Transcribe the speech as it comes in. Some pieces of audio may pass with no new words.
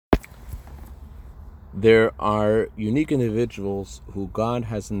There are unique individuals who God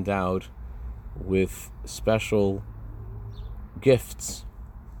has endowed with special gifts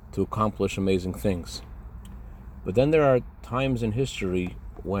to accomplish amazing things. But then there are times in history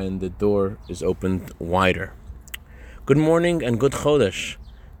when the door is opened wider. Good morning and good Chodesh.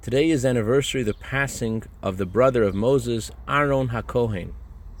 Today is the anniversary of the passing of the brother of Moses, Aaron HaKohen.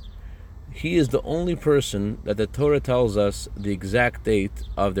 He is the only person that the Torah tells us the exact date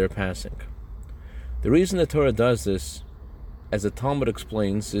of their passing. The reason the Torah does this, as the Talmud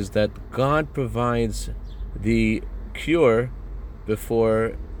explains, is that God provides the cure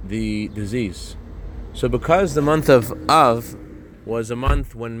before the disease. So because the month of Av was a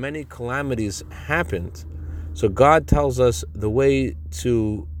month when many calamities happened, so God tells us the way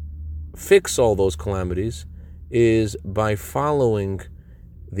to fix all those calamities is by following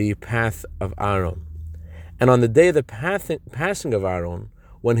the path of Aaron. And on the day of the passing of Aaron,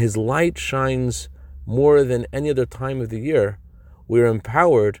 when his light shines more than any other time of the year, we are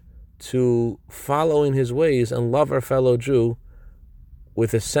empowered to follow in his ways and love our fellow Jew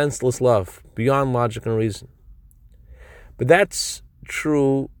with a senseless love, beyond logic and reason. But that's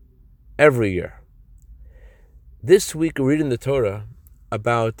true every year. This week we're reading the Torah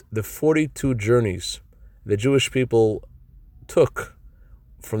about the 42 journeys the Jewish people took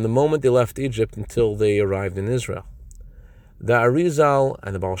from the moment they left Egypt until they arrived in Israel. The Arizal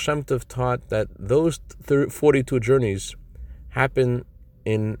and the Baal Shem Tov taught that those 42 journeys happen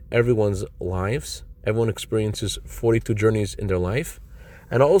in everyone's lives. Everyone experiences 42 journeys in their life.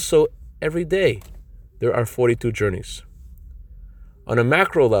 And also, every day, there are 42 journeys. On a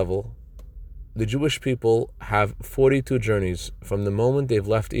macro level, the Jewish people have 42 journeys from the moment they've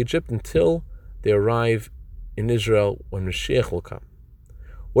left Egypt until they arrive in Israel when Mashiach will come.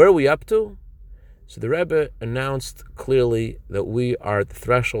 Where are we up to? So the Rebbe announced clearly that we are at the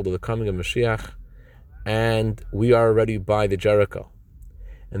threshold of the coming of Mashiach, and we are already by the Jericho.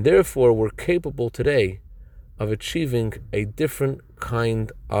 And therefore, we're capable today of achieving a different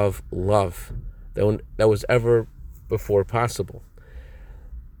kind of love that was ever before possible.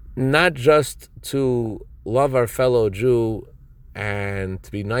 Not just to love our fellow Jew and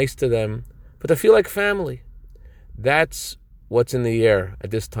to be nice to them, but to feel like family. That's what's in the air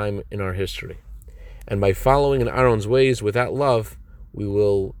at this time in our history. And by following in Aaron's ways with that love, we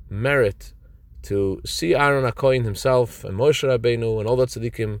will merit to see Aaron HaKohen himself and Moshe Rabbeinu and all the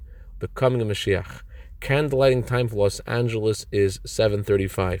tzaddikim becoming a Mashiach. Candlelighting time for Los Angeles is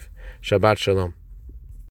 7:35. Shabbat Shalom.